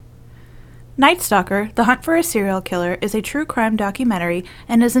Night Stalker: The Hunt for a Serial Killer is a true crime documentary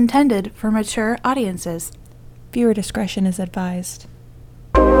and is intended for mature audiences. Viewer discretion is advised.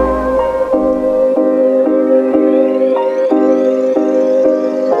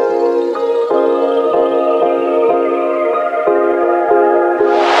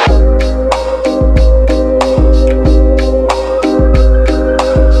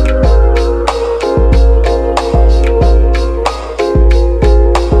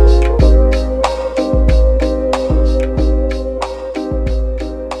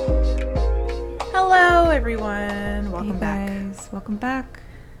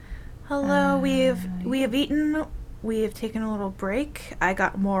 Hello, we have eaten, we have taken a little break. I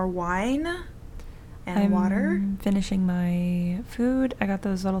got more wine and water. I'm finishing my food. I got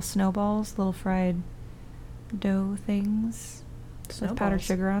those little snowballs, little fried dough things with powdered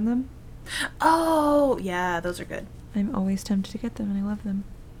sugar on them. Oh, yeah, those are good. I'm always tempted to get them, and I love them.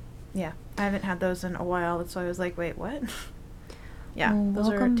 Yeah, I haven't had those in a while. That's why I was like, wait, what? Yeah, well, those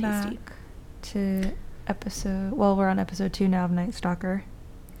are tasty. Welcome back to we're on episode 2 now of Night Stalker.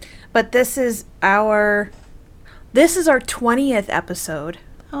 But this is our 20th episode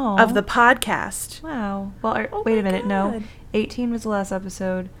of the podcast. Wow. Well, wait a minute. God. No, 18 was the last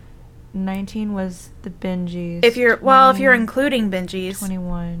episode. 19 was the bingies. If you're including bingies.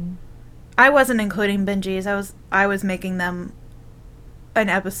 21. I wasn't including bingies. I was making them an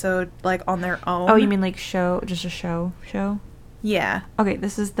episode like on their own. Oh, you mean like just a show? Yeah. Okay,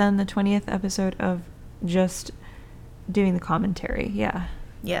 this is then the 20th episode of just doing the commentary. Yeah.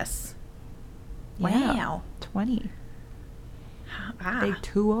 Yes. Yeah. Wow. 20. Big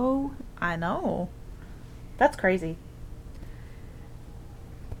 2-0. I know. That's crazy.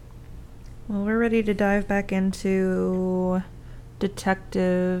 Well, we're ready to dive back into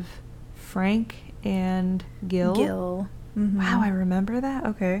Detective Frank and Gil. Mm-hmm. Wow, I remember that?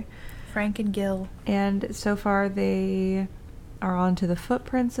 Okay. Frank and Gil. And so far they are onto the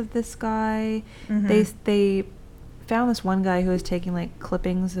footprints of this guy. Mm-hmm. They found this one guy who was taking like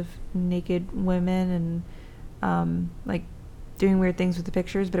clippings of naked women and like doing weird things with the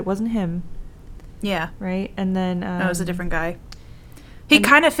pictures, but it wasn't him. Yeah. Right? And then no, it was a different guy. He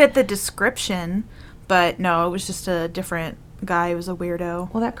kind of fit the description, but no, it was just a different guy. He was a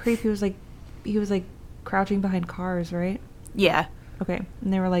weirdo. Well, that creep, he was like crouching behind cars, right? Yeah. Okay.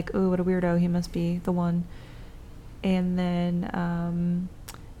 And they were like, "Ooh, what a weirdo. He must be the one." And then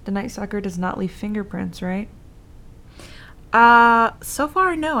the Night Stalker does not leave fingerprints, right? So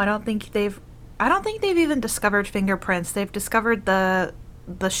far, no. I don't think they've even discovered fingerprints. They've discovered the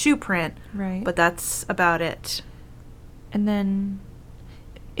shoe print, right? But that's about it. And then,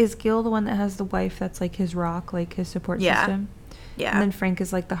 is Gil the one that has the wife that's like his rock, like his support system? Yeah. And then Frank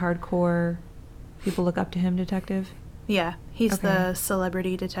is like the hardcore, people look up to him detective? Yeah, he's the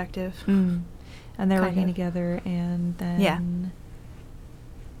celebrity detective. Mm. And they're working together, and then...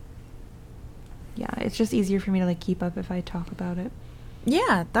 Yeah, it's just easier for me to like keep up if I talk about it.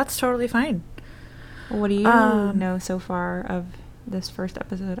 Yeah, that's totally fine. Well, what do you know so far of this first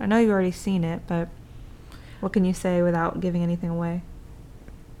episode? I know you've already seen it, but what can you say without giving anything away?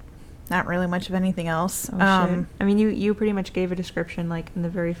 Not really much of anything else. Oh, shit. I mean, you pretty much gave a description like in the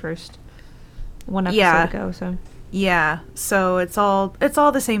very first one episode ago, so... Yeah, so it's all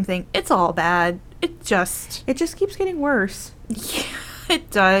the same thing. It's all bad. It just keeps getting worse. Yeah, it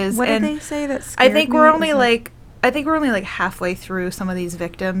does. What did they say that scared I think we're only like halfway through some of these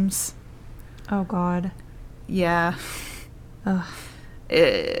victims. Oh God. Yeah. Ugh.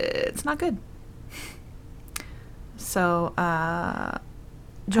 It's not good. So,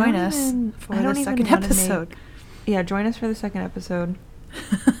 join us for the second episode. Yeah, join us for the second episode.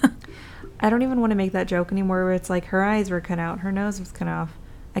 I don't even want to make that joke anymore where it's like her eyes were cut out, her nose was cut off.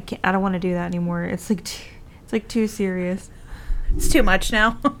 I don't want to do that anymore. It's like too serious. It's too much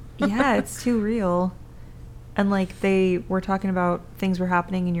now. Yeah, it's too real. And like they were talking about things were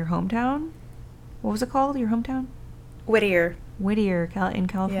happening in your hometown. What was it called? Your hometown? Whittier, in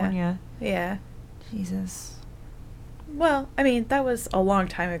California. Yeah. Jesus. Well, I mean, that was a long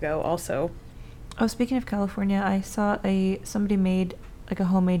time ago also. Oh, speaking of California, I saw somebody made like a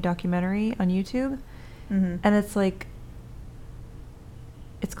homemade documentary on YouTube. Mm-hmm. And it's like,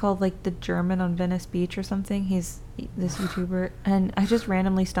 it's called like The German on Venice Beach or something. He's this YouTuber, and I just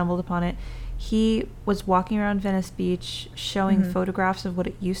randomly stumbled upon it. He was walking around Venice Beach showing photographs of what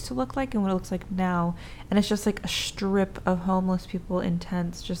it used to look like and what it looks like now, and it's just like a strip of homeless people in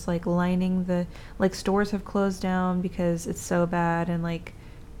tents just like lining the, like stores have closed down because it's so bad, and like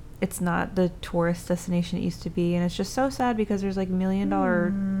it's not the tourist destination it used to be, and it's just so sad because there's like $1 million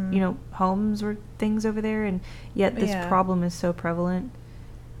homes or things over there, and yet this problem is so prevalent.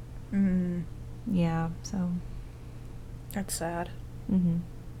 Mm. Yeah, so. That's sad. Mm-hmm.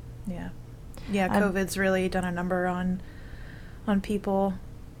 Yeah. Yeah, COVID's really done a number on people.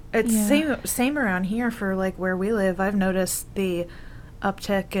 It's same around here for like where we live. I've noticed the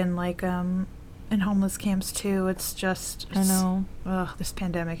uptick in like in homeless camps too. It's just I know. This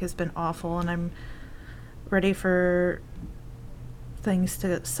pandemic has been awful, and I'm ready for things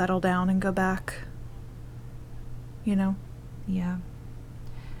to settle down and go back. You know? Yeah.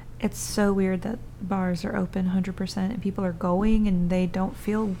 It's so weird that bars are open 100% and people are going and they don't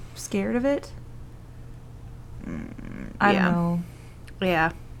feel scared of it. I don't know.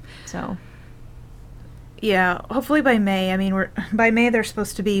 Yeah. So. Yeah, hopefully by May. I mean, by May there's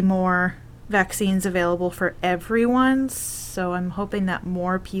supposed to be more vaccines available for everyone. So I'm hoping that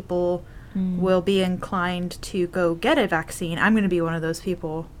more people will be inclined to go get a vaccine. I'm going to be one of those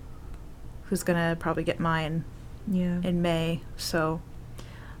people who's going to probably get mine in May. So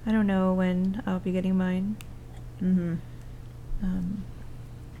I don't know when I'll be getting mine. Mm-hmm.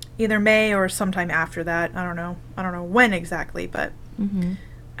 Either May or sometime after that. I don't know when exactly, but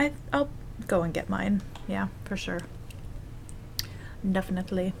I'll go and get mine. Yeah, for sure.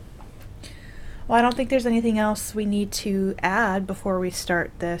 Definitely. Well, I don't think there's anything else we need to add before we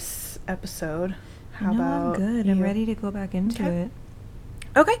start this episode. How about I'm good. you? I'm ready to go back into it.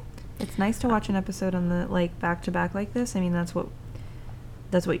 Okay. It's nice to watch an episode on the like back to back like this. I mean, that's what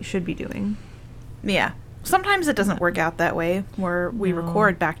you should be doing. Yeah. Sometimes it doesn't work out that way where we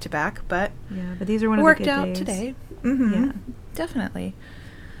record back to back, but yeah, but these are one of the good days. Worked out today. Mm-hmm. Yeah, definitely.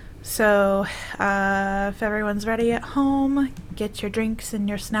 So, if everyone's ready at home, get your drinks and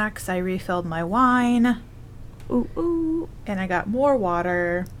your snacks. I refilled my wine. Ooh. And I got more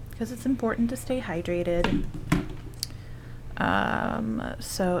water because it's important to stay hydrated.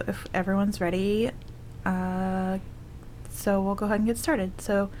 So if everyone's ready, so we'll go ahead and get started.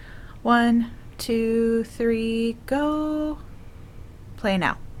 So 1, 2, 3, go. Play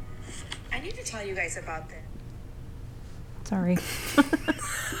now. I need to tell you guys about this. Sorry.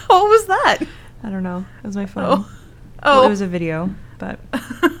 What was that? I don't know. It was my phone. Oh. Well, it was a video, but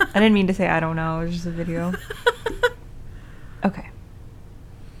I didn't mean to say I don't know. It was just a video. Okay.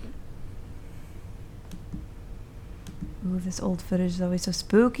 Ooh, this old footage is always so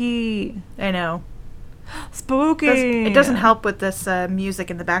spooky. I know. Spooky. It doesn't help with this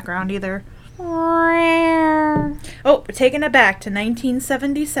music in the background either. Oh, we're taking it back to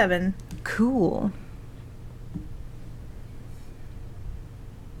 1977. Cool.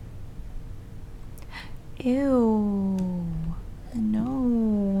 Ew.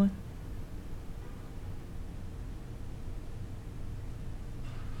 No.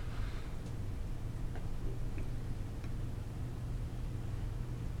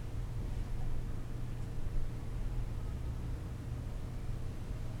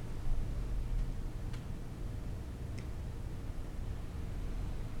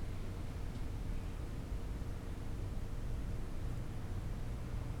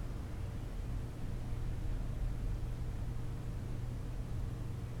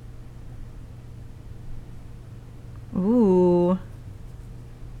 Ooh.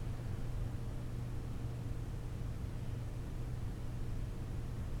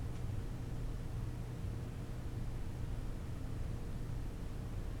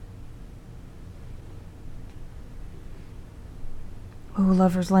 Oh,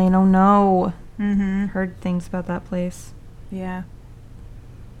 Lover's Lane. Oh, no. Mm-hmm. Heard things about that place. Yeah.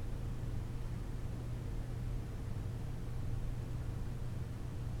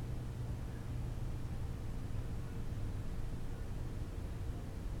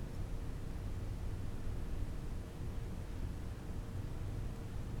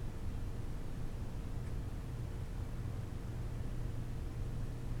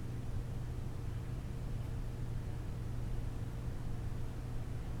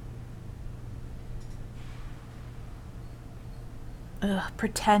 Ugh,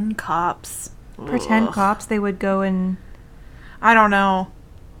 pretend cops. Pretend Ugh. cops, they would go and... I don't know.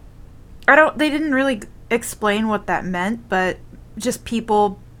 They didn't really explain what that meant, but just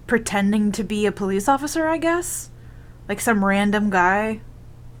people pretending to be a police officer, I guess? Like some random guy.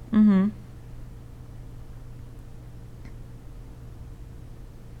 Mm-hmm.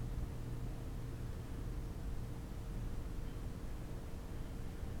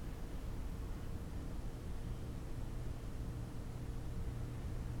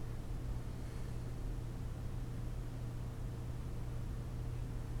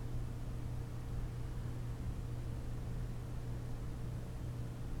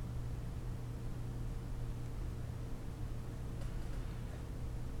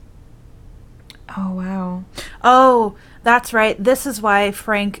 Oh, wow. Oh, that's right. This is why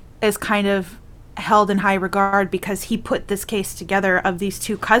Frank is kind of held in high regard because he put this case together of these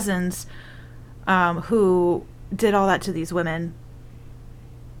two cousins who did all that to these women.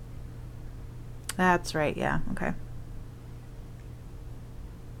 That's right, yeah, okay.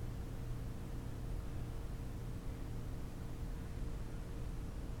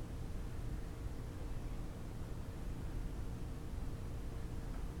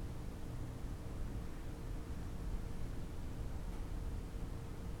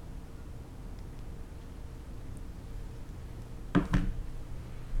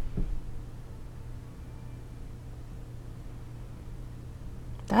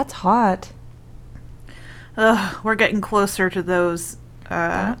 That's hot. We're getting closer to those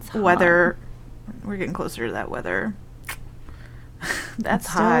That's weather. We're getting closer to that weather. That's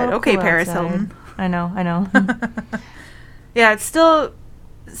It's still a hot. little Okay, cool Paris outside. Hilton. I know. Yeah, it's still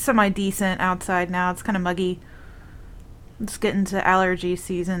semi-decent outside now. It's kind of muggy. It's getting to allergy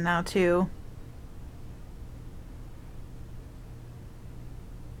season now, too.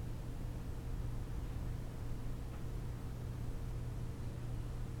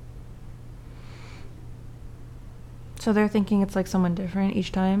 So they're thinking it's like someone different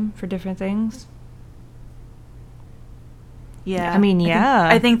each time for different things? Yeah. I mean, yeah.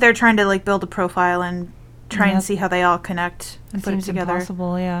 I think they're trying to, like, build a profile and try Yep. and see how they all connect and It put it seems together.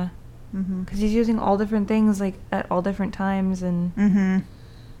 impossible, yeah. Mm-hmm. Because he's using all different things, like, at all different times, and... Mm-hmm.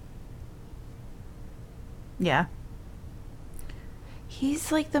 Yeah.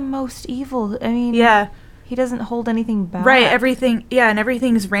 He's, like, the most evil. I mean... Yeah. He doesn't hold anything back. Right, everything, yeah, and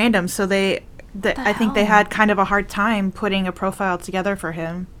everything's random, so I think they hell? had kind of a hard time putting a profile together for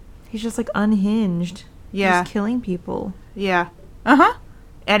him. He's just, like, unhinged. Yeah. Just killing people. Yeah. Uh-huh.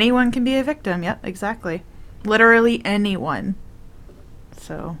 Anyone can be a victim. Yep, exactly. Literally anyone.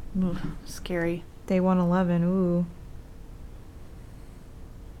 So, scary. Day 111, ooh.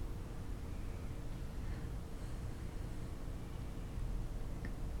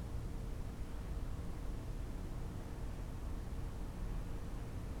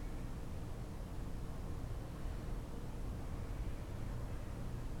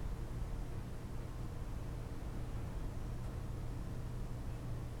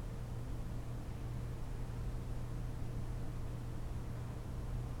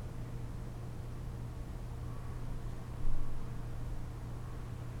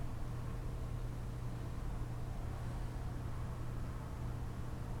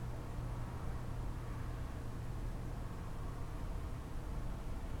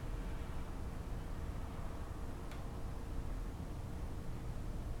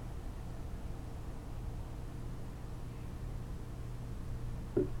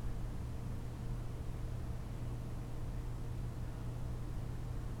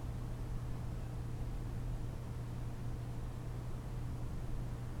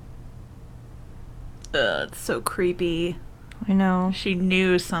 Ugh, it's so creepy. I know. She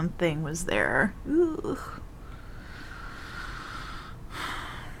knew something was there. Ugh.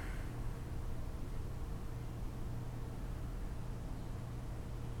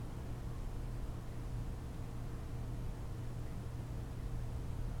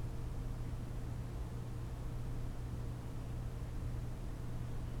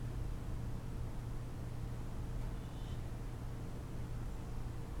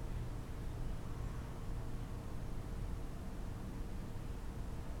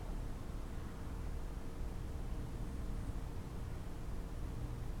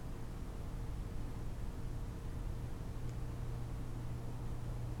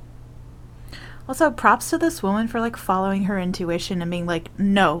 Also, props to this woman for, like, following her intuition and being like,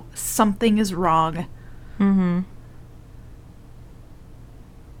 no, something is wrong. Mm-hmm.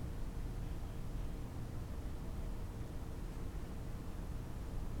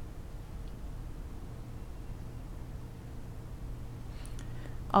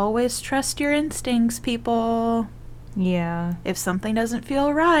 Always trust your instincts, people. Yeah. If something doesn't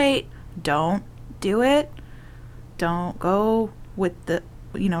feel right, don't do it. Don't go with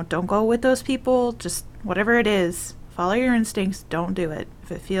don't go with those people. Just whatever it is, follow your instincts. Don't do it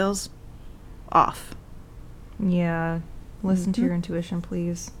if it feels off. Yeah. Listen to Mhm. your intuition,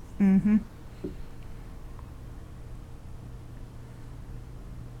 please. Mm-hmm.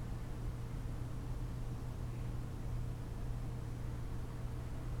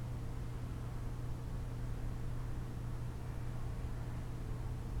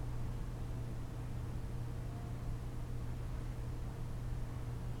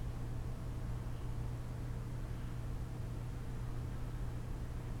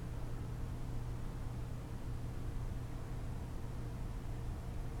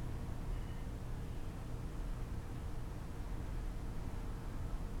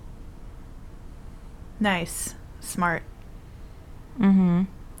 Nice. Smart. Mm-hmm.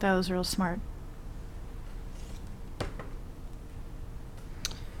 That was real smart.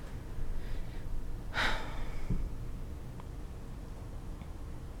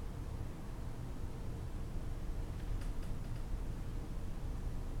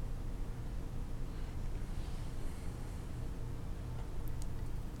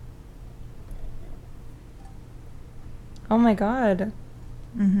 Oh my god.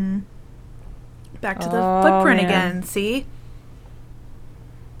 Mm-hmm. Back to the Oh, footprint man. again, see?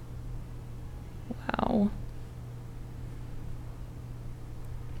 Wow.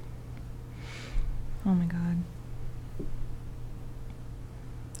 Oh my god.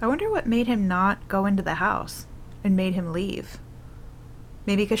 I wonder what made him not go into the house and made him leave.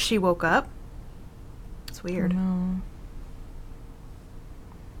 Maybe because she woke up? It's weird. No.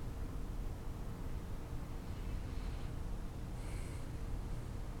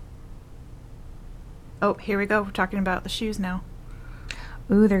 Oh, here we go. We're talking about the shoes now.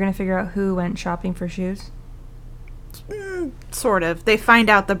 Ooh, they're gonna figure out who went shopping for shoes. Sort of. They find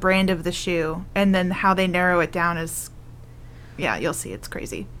out the brand of the shoe, and then how they narrow it down is... Yeah, you'll see. It's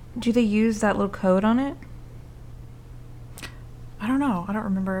crazy. Do they use that little code on it? I don't know. I don't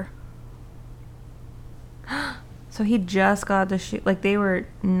remember. So he just got the shoe. Like, they were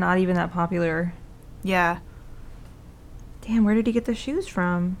not even that popular. Yeah. Damn, where did he get the shoes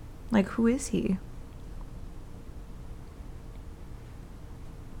from? Like, who is he?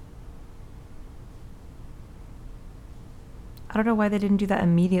 I don't know why they didn't do that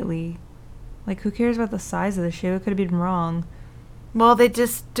immediately. Like, who cares about the size of the shoe? It could have been wrong. Well, they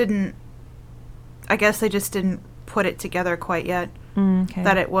just didn't... I guess they just didn't put it together quite yet. Okay.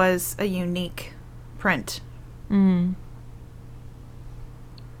 That it was a unique print. Mm.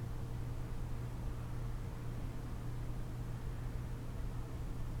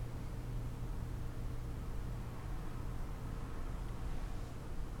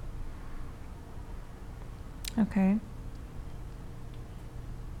 Okay.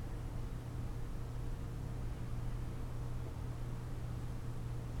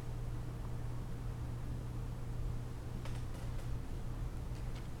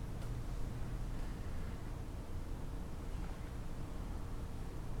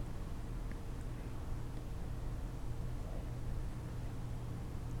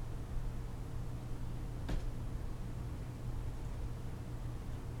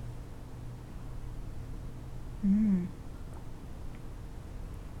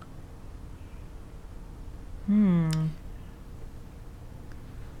 Mm.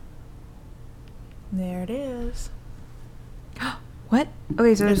 There it is. What?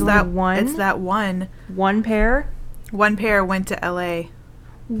 Okay, so there's It's only that one? It's that one. One pair? One pair went to LA.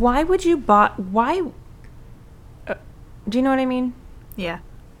 Why would you buy... Why... do you know what I mean? Yeah.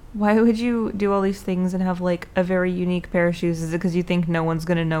 Why would you do all these things and have, like, a very unique pair of shoes? Is it because you think no one's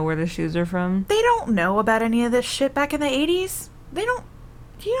going to know where the shoes are from? They don't know about any of this shit back in the 80s. They don't...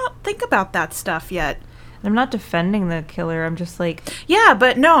 You don't think about that stuff yet. I'm not defending the killer. I'm just like... Yeah,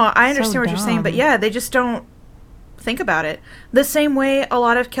 but no, I understand So what you're saying. But dumb. yeah, they just don't think about it. The same way a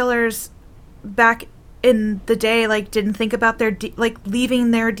lot of killers back in the day, like, didn't think about their... like,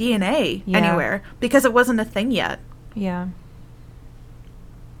 leaving their DNA Yeah. anywhere. Because it wasn't a thing yet. Yeah.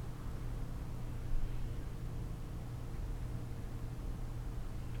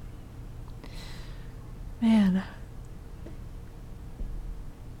 Man.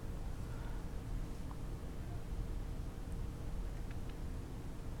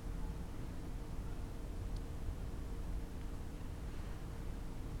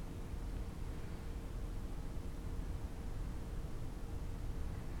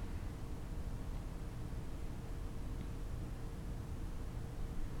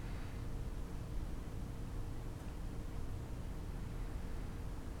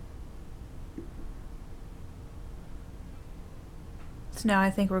 So now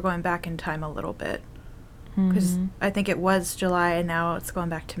I think we're going back in time a little bit. Because I think it was July and now it's going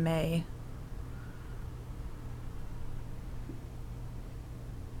back to May.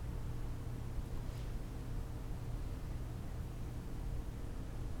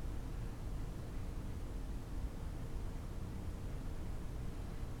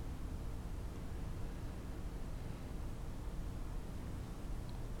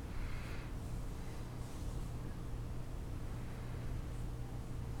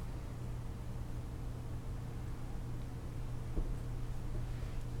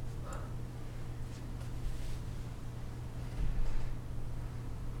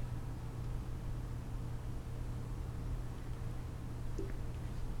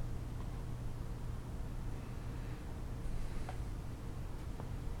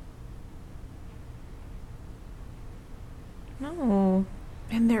 No.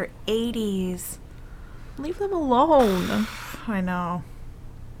 In their 80s. Leave them alone. I know.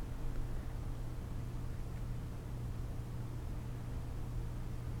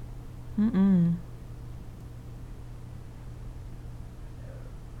 Mm-mm.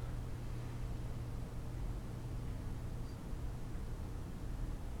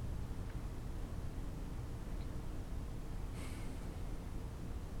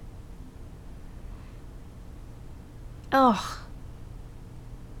 Ugh.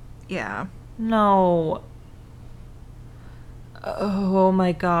 Yeah. No. Oh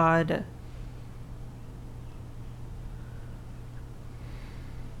my god.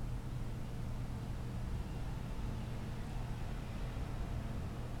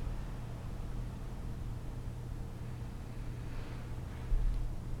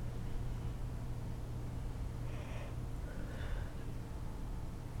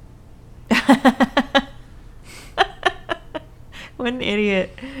 What an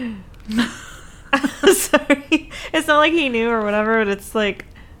idiot. Sorry. It's not like he knew or whatever, but it's like,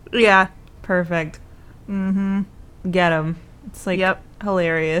 Yeah. perfect. Mm-hmm. Get him. It's like, Yep.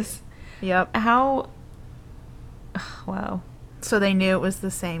 hilarious. Yep. How? Wow. So they knew it was the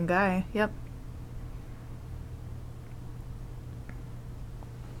same guy. Yep.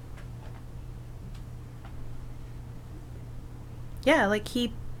 Yeah, like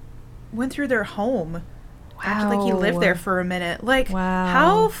he went through their home. Acted like he lived there for a minute. Like, Wow.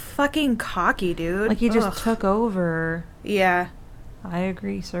 how fucking cocky, dude. Like he just Ugh. took over. Yeah. I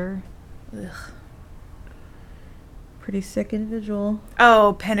agree, sir. Ugh. Pretty sick individual.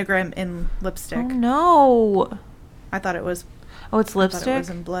 Oh, pentagram in lipstick. Oh no. I thought it was. Oh, it's I lipstick? thought it was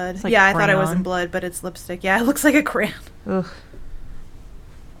in blood. It's like yeah, I thought it was in crayon. blood, but it's lipstick. Yeah, it looks like a crayon. Ugh.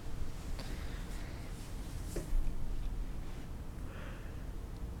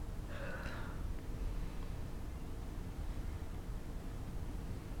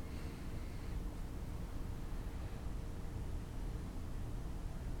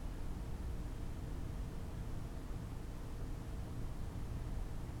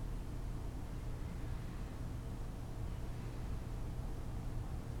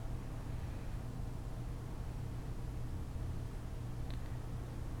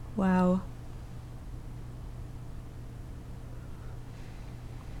 Wow.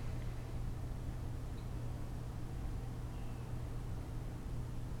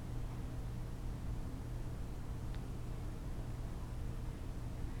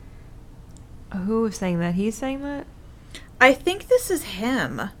 Who was saying that? He's saying that? I think this is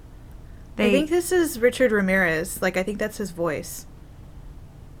him. I They think this is Richard Ramirez. Like, I think that's his voice.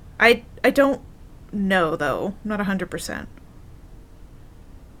 I don't know, though. Not 100%.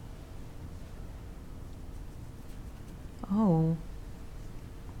 Oh.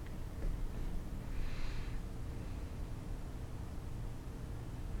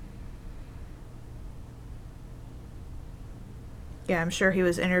 Yeah, I'm sure he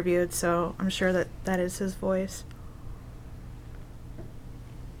was interviewed, so I'm sure that that is his voice.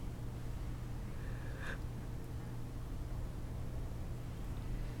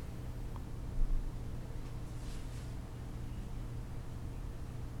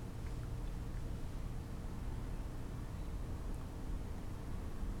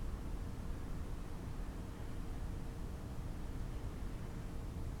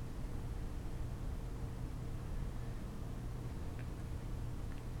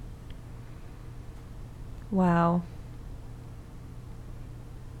 Wow.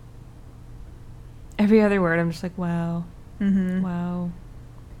 Every other word, I'm just like, wow. Mm-hmm. Wow.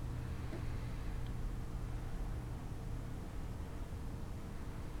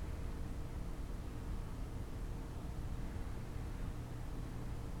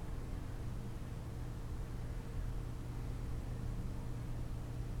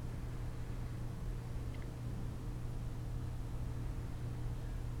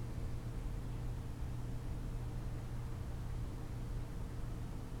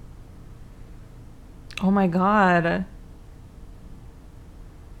 Oh my god.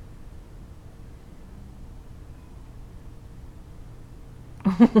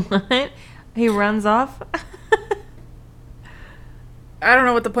 What? He runs off? I don't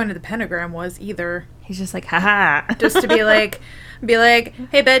know what the point of the pentagram was either. He's just like, haha. Just to be like,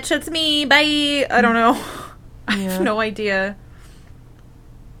 hey bitch, it's me, bye. I don't know. I Yeah. have no idea.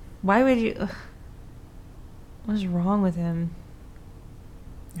 Why would you? Ugh. What's wrong with him?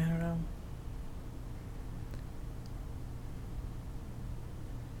 I don't know.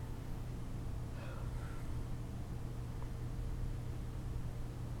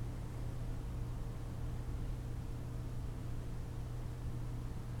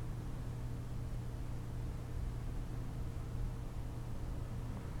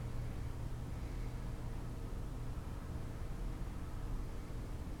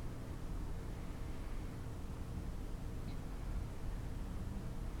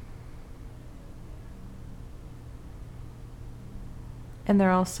 And they're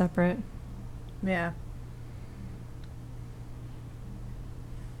all separate. Yeah.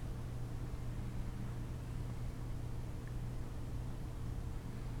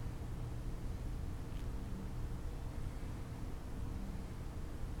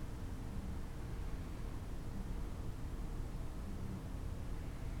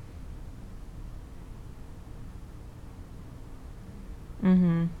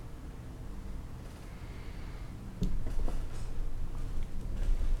 Mm-hmm.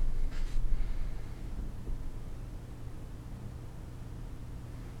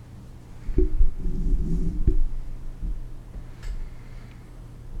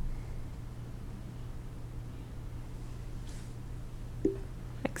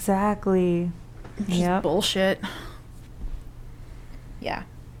 Exactly. Which is bullshit. Yeah.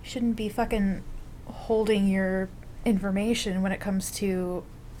 You shouldn't be fucking holding your information when it comes to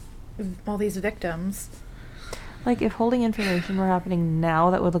all these victims. Like, if holding information were happening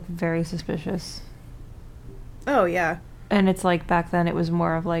now, that would look very suspicious. Oh, yeah. And it's like, back then it was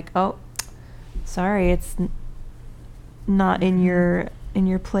more of like, oh, sorry, it's not in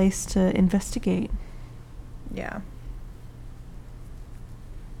your place to investigate. Yeah.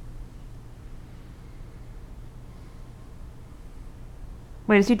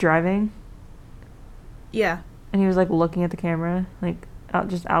 Wait, is he driving? Yeah. And he was like looking at the camera, like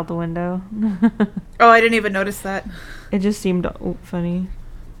just out the window. Oh, I didn't even notice that. It just seemed funny.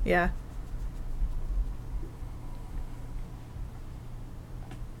 Yeah.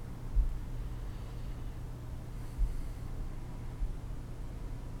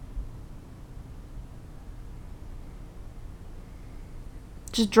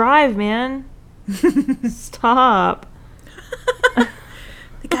 Just drive, man. Stop.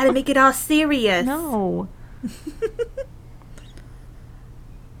 They gotta make it all serious. No.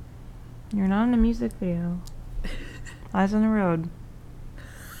 You're not in a music video. Eyes on the road.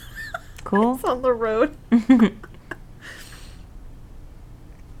 Cool? It's on the road.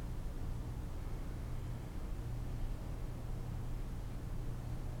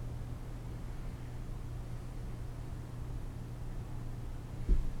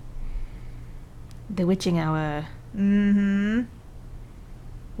 The witching hour. Mm-hmm.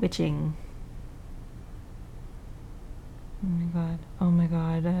 Witching. Oh my god. Oh my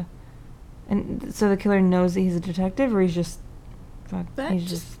god. And so the killer knows that he's a detective, or he's just... Fuck, That he's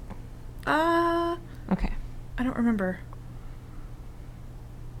just... Okay. I don't remember.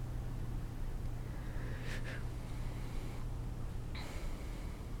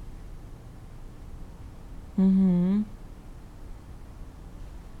 Mm-hmm.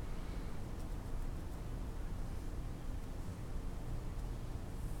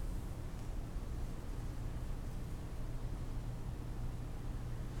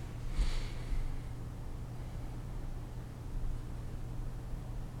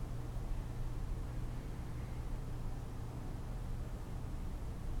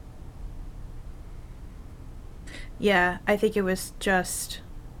 Yeah, I think it was just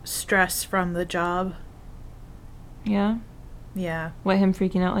stress from the job. Yeah? Yeah. What, him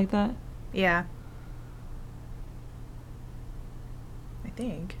freaking out like that? Yeah. I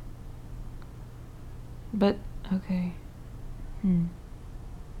think. But, okay.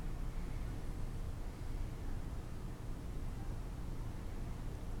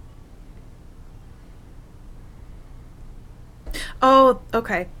 Oh,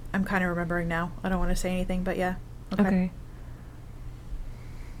 okay. I'm kind of remembering now. I don't want to say anything, but yeah. Okay.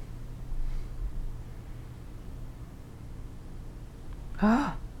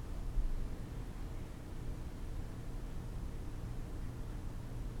 Ah.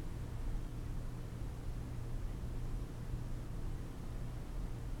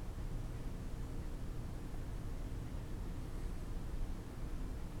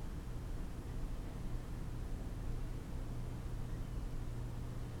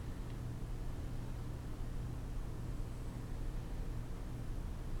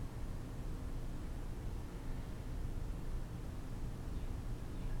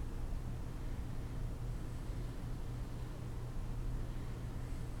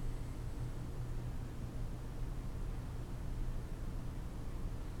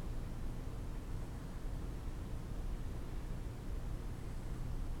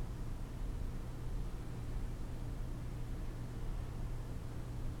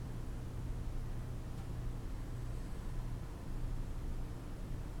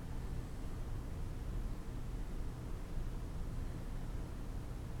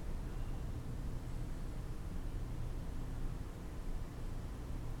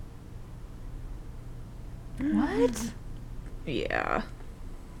 What?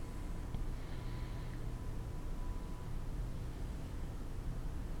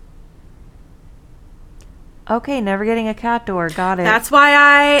 Okay, never getting a cat door. Got it. That's why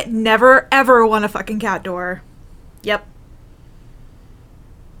I never ever want a fucking cat door. Yep.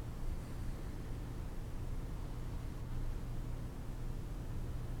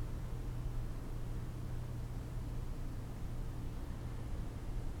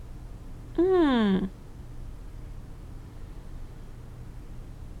 Hmm.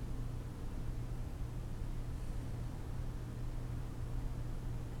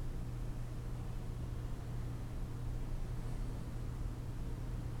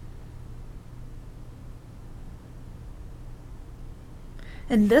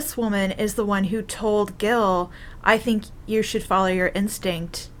 And this woman is the one who told Gil, I think you should follow your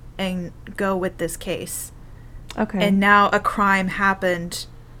instinct and go with this case. Okay. And now a crime happened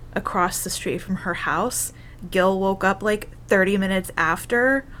across the street from her house. Gil woke up like 30 minutes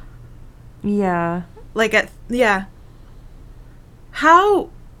after. Yeah. Yeah. How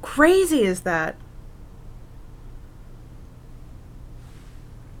crazy is that?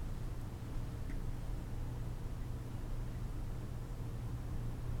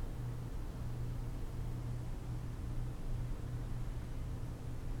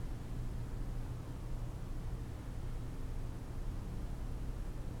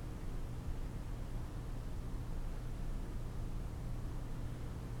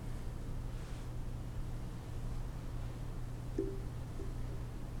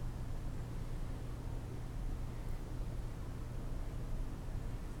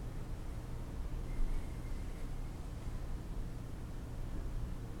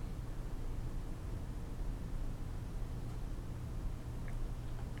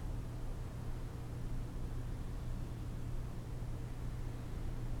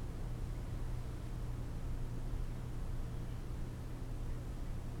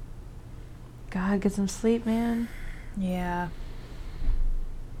 God, get some sleep, man. Yeah.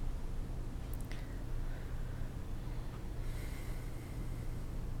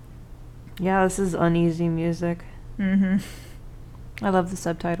 Yeah, this is uneasy music. Mm-hmm. I love the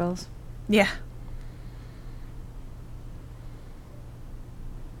subtitles. Yeah.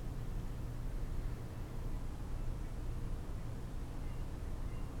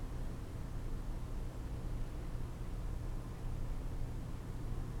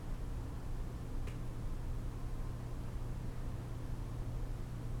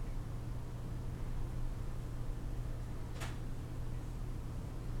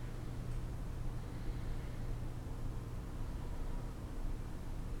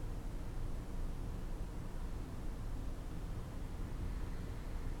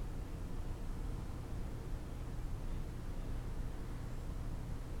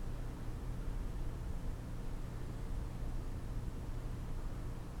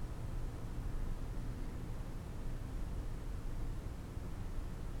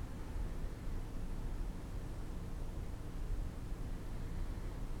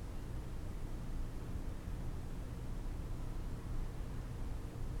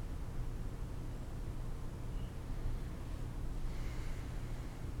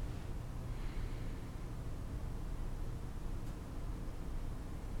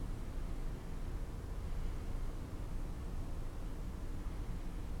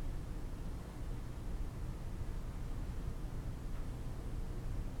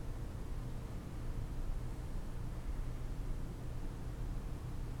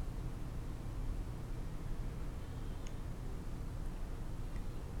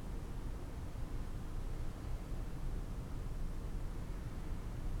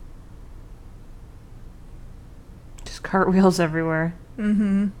 Just cartwheels everywhere.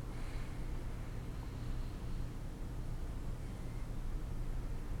 Mm-hmm.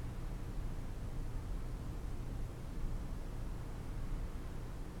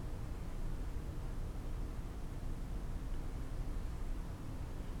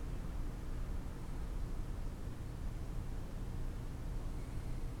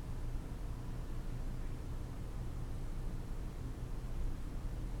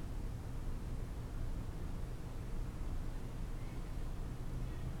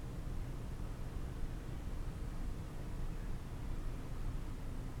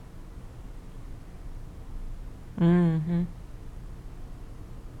 Mm-hmm.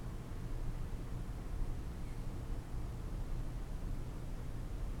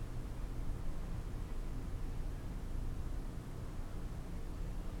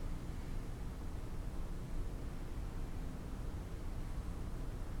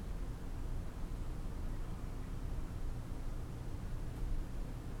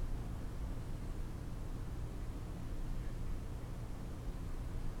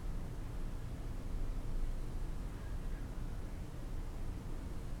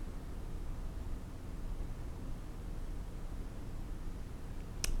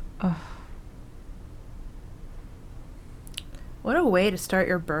 Ugh. What a way to start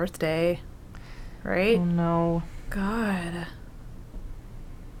your birthday, right? Oh no. God.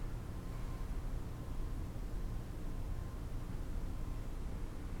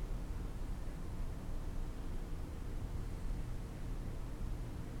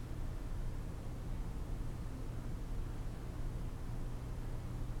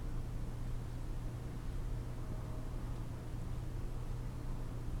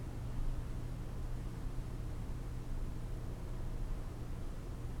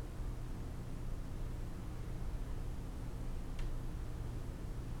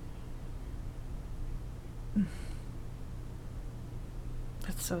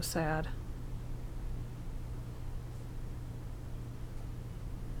 That's so sad.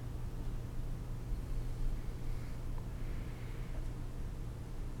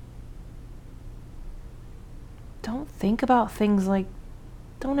 Don't think about things like.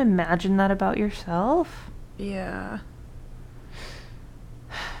 Don't imagine that about yourself. Yeah.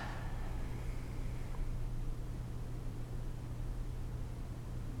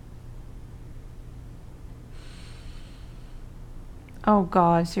 Oh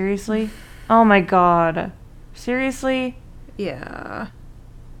god, seriously? Oh my god. Seriously? Yeah.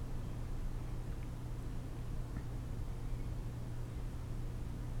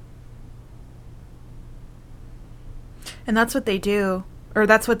 And that's what they do. Or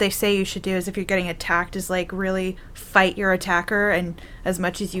that's what they say you should do is if you're getting attacked is like really fight your attacker and as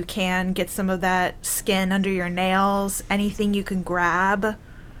much as you can get some of that skin under your nails, anything you can grab,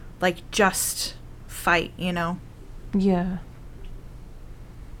 like just fight, you know? Yeah.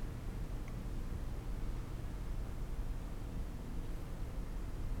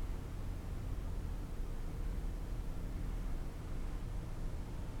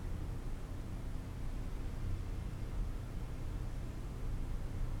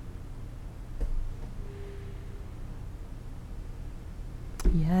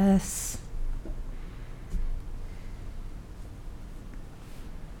 Yes.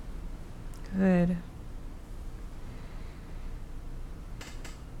 Good.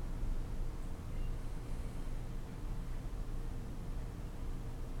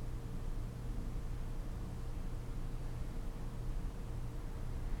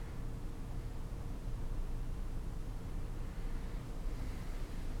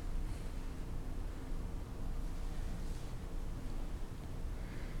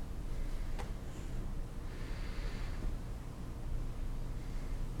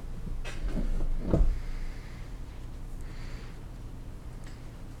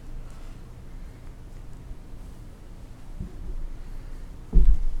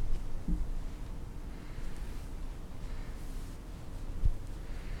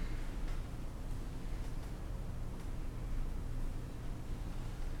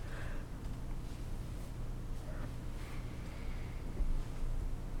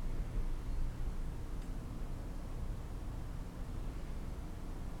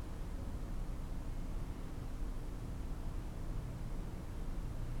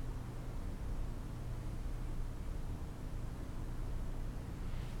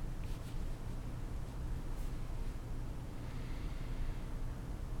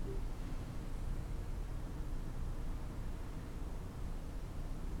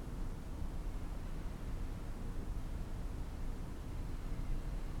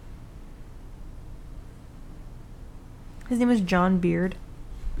 His name was John Beard.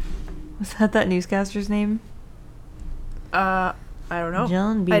 Was that newscaster's name? I don't know.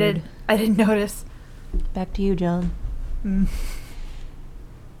 John Beard. I didn't notice. Back to you, John. Mm.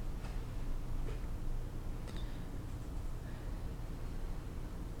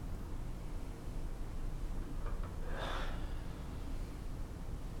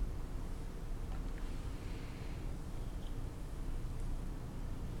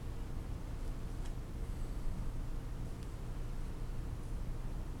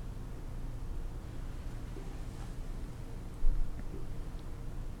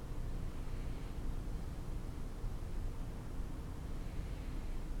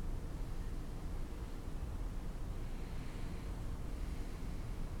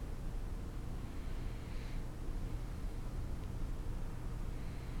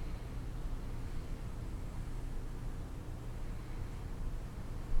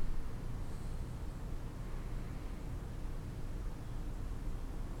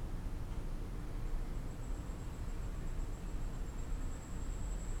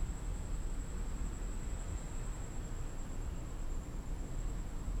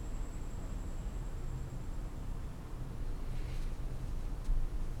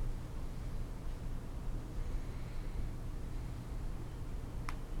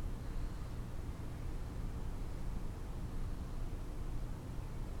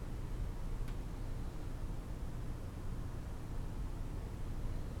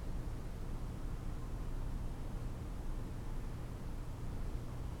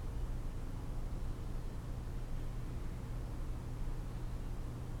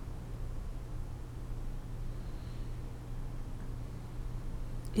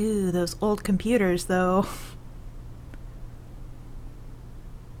 Ew, those old computers, though.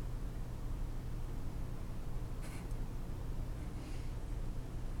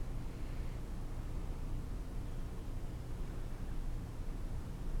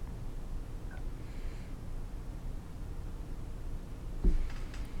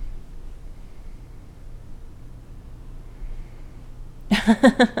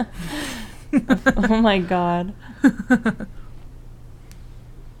 Oh my god.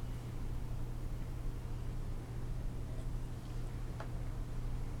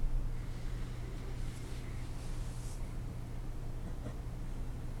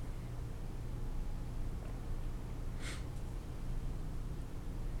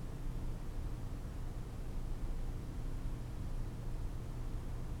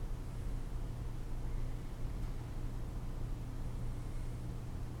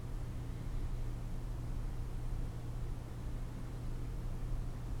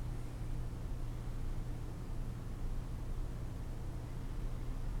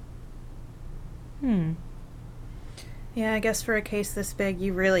 Yeah, I guess for a case this big,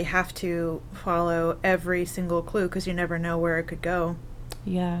 you really have to follow every single clue because you never know where it could go.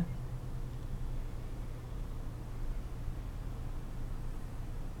 Yeah.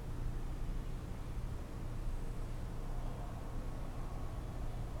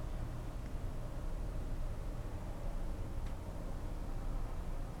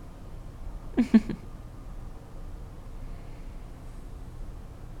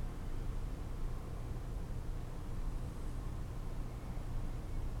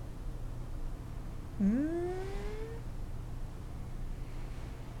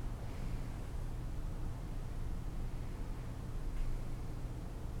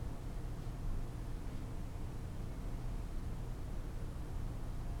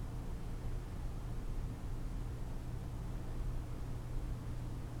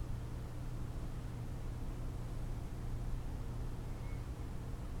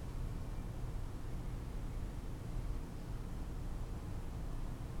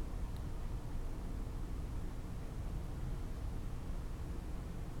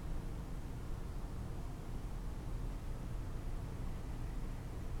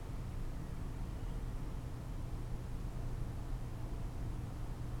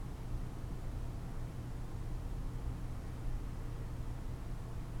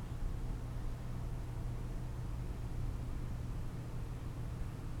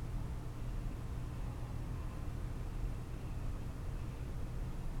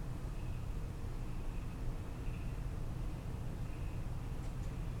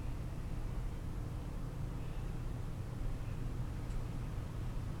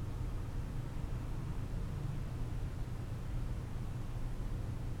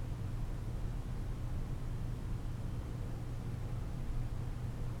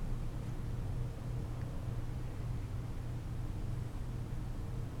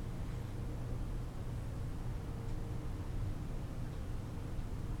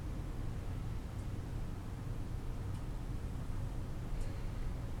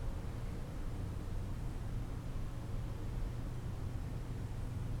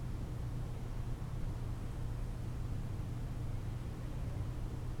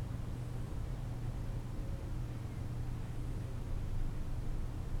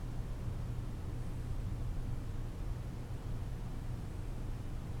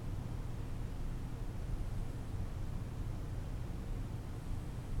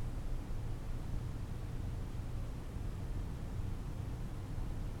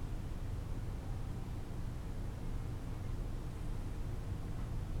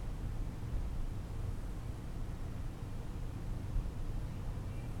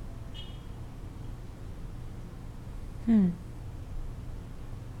 Mm.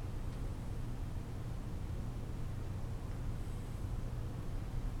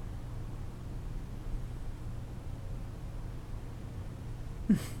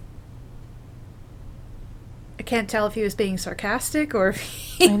 I can't tell if he was being sarcastic or if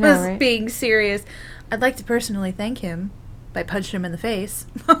he I know, was right? being serious. I'd like to personally thank him by punching him in the face.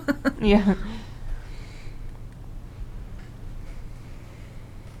 Yeah.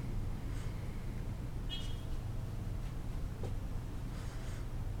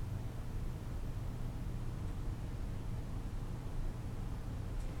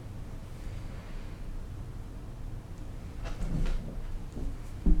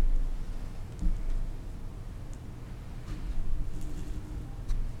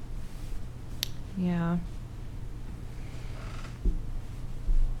 Yeah.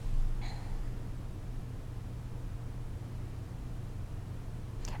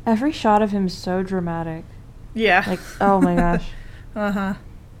 Every shot of him is so dramatic. Yeah. Like, oh my gosh. Uh-huh.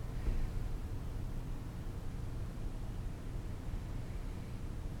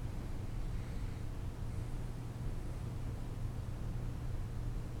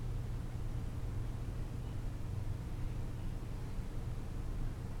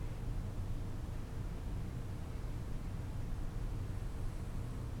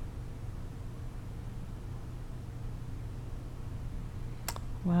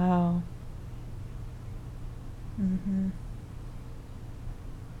 Wow. Mm-hmm.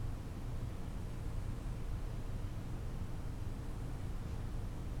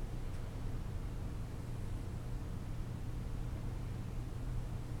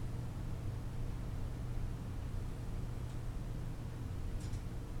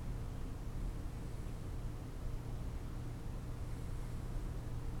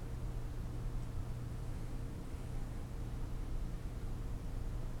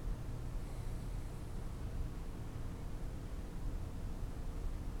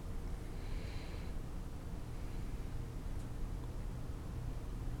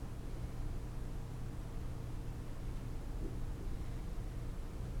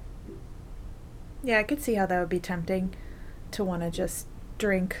 Yeah, I could see how that would be tempting to want to just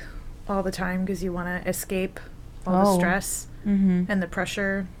drink all the time because you want to escape all the stress Mm-hmm. and the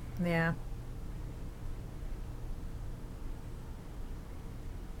pressure. Yeah.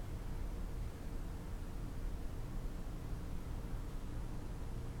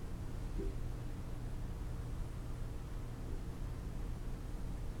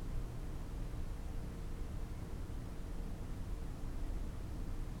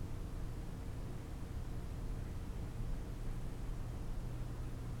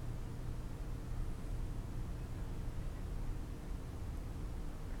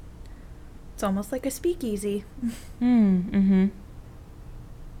 It's almost like a speakeasy. Mm-hmm.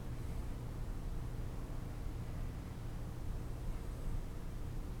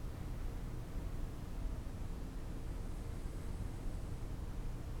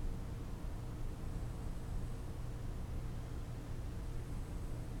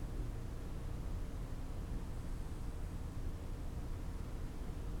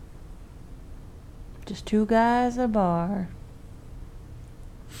 Just two guys at a bar.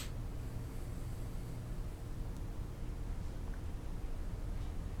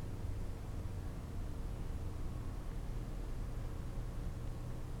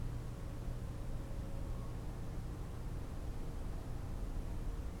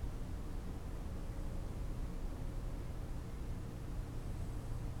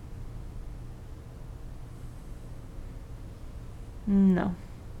 No.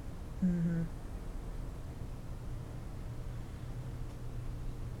 Mm-hmm.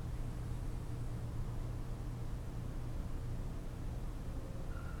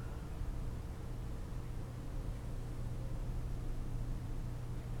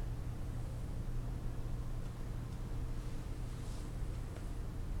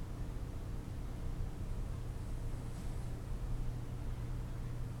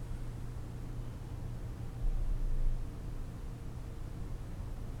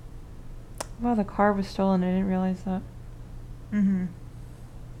 Wow, the car was stolen. I didn't realize that. Mm-hmm.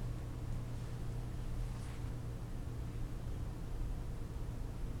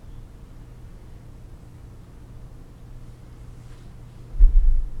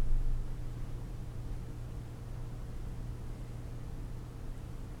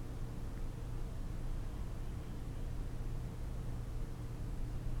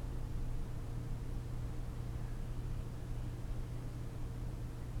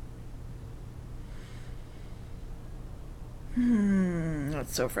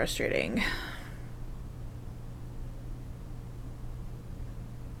 That's so frustrating.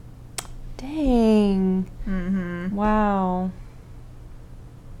 Dang. Mm-hmm. Wow.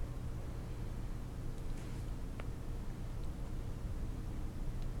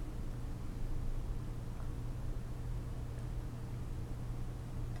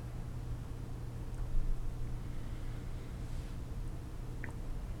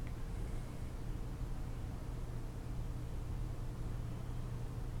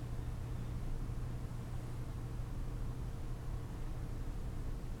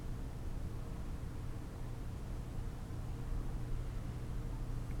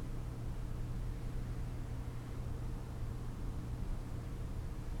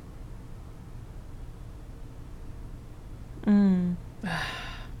 Mm.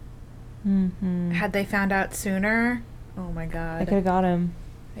 Mm-hmm. Had they found out sooner? Oh my I god. could have got him.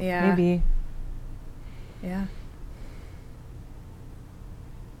 Yeah. Maybe. Yeah.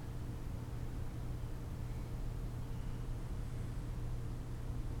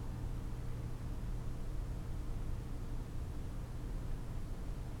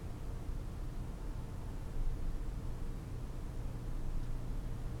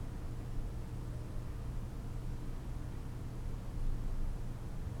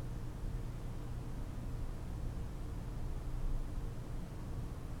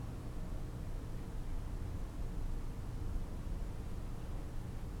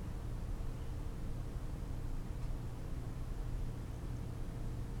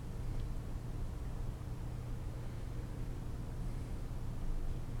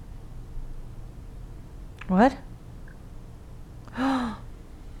 What?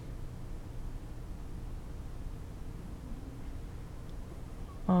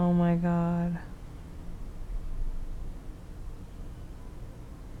 Oh my god.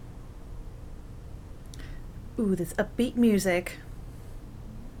 Ooh, this upbeat music.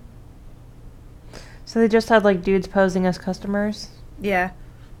 So they just had like dudes posing as customers? Yeah.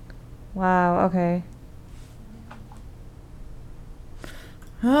 Wow, okay.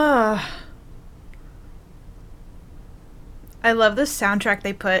 Ah. I love the soundtrack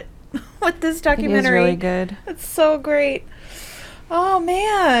they put with this documentary. It is really good. It's so great. Oh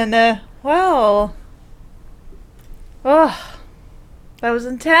man. Wow. Oh. That was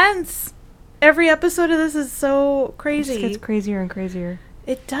intense. Every episode of this is so crazy. It just gets crazier and crazier.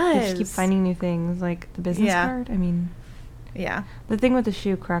 It They does. just keep finding new things, like the business card. I mean, yeah. the thing with the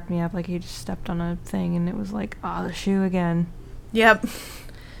shoe cracked me up. Like, he just stepped on a thing, and it was like, oh, the shoe again. Yep.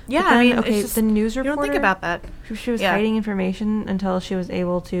 Yeah, Then, I mean, okay, it's just, the news reporter. you don't think about that. She was Yeah. hiding information until she was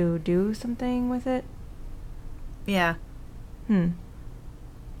able to do something with it. Yeah. Hmm.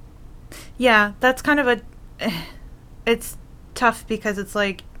 Yeah, that's kind of a... It's tough because it's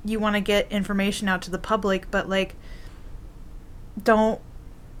like, you want to get information out to the public, but like, don't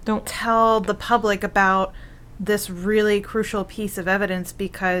tell the public about this really crucial piece of evidence,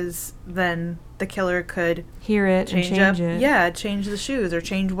 because then the killer could hear it and change it. Yeah, change the shoes or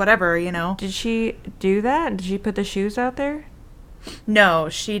change whatever, you know. Did she do that? Did she put the shoes out there? No,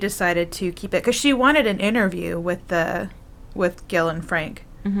 she decided to keep it because she wanted an interview with Gil and Frank.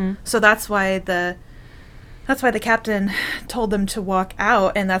 Mm-hmm. So that's why the captain told them to walk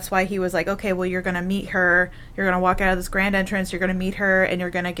out, and that's why he was like, okay, well, you're going to meet her. You're going to walk out of this grand entrance. You're going to meet her, and you're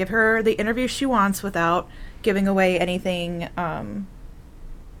going to give her the interview she wants without giving away anything,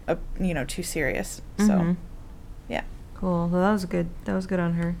 too serious. So, Mm-hmm. yeah. Cool. Well, that was good. That was good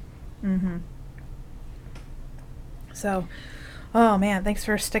on her. Mm-hmm. So, oh, man, thanks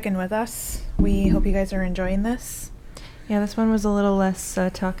for sticking with us. We hope you guys are enjoying this. Yeah, this one was a little less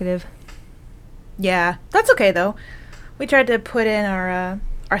talkative. Yeah, that's okay though. We tried to put in our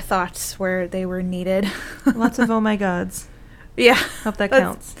thoughts where they were needed. Lots of oh my gods. Yeah, Hope that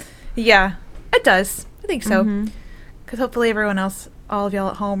counts. Yeah, it does. I think so. Mm-hmm. Because hopefully everyone else, all of y'all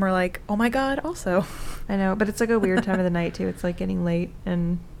at home, are like, oh my god, also. I know, but it's like a weird time of the night too. It's like getting late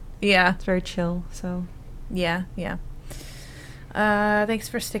and Yeah. it's very chill. So Yeah. Thanks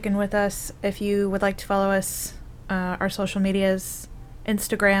for sticking with us. If you would like to follow us, our social medias,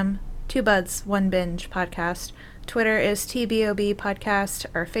 Instagram, 2 Buds 1 Binge Podcast. Twitter is TBOB Podcast.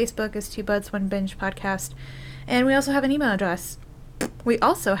 Our Facebook is 2 Buds 1 Binge Podcast. And we also have an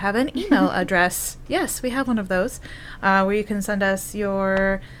email address. Yes, we have one of those, where you can send us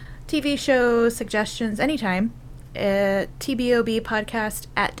your TV show suggestions anytime at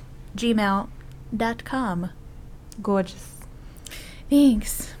tbobpodcast@gmail.com. gorgeous.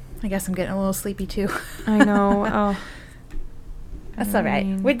 Thanks. I guess I'm getting a little sleepy too. I know. Oh. That's all right.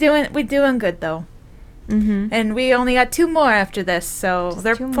 We're doing good though. Mm-hmm. And we only got 2 more after this, so Just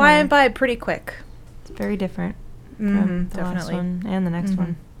they're 2 flying more. by pretty quick. It's very different from Mm-hmm, the last definitely. one and the next Mhm.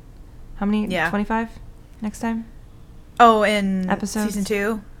 one. How many? Yeah. 25 next time? Oh, in Episodes? season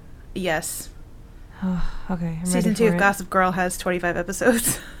 2? Yes. Oh, okay. I'm Season ready 2 for of it. Gossip Girl has 25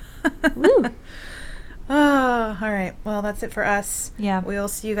 episodes. Woo! Oh, all right. Well, that's it for us. Yeah. We'll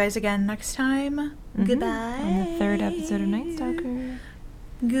see you guys again next time. Mhm. Goodbye. On the 3rd episode of Night Stalker.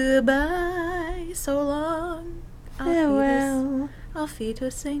 Goodbye. So long. Farewell. Auf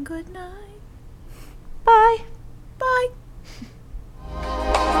Wiedersehen. Good night.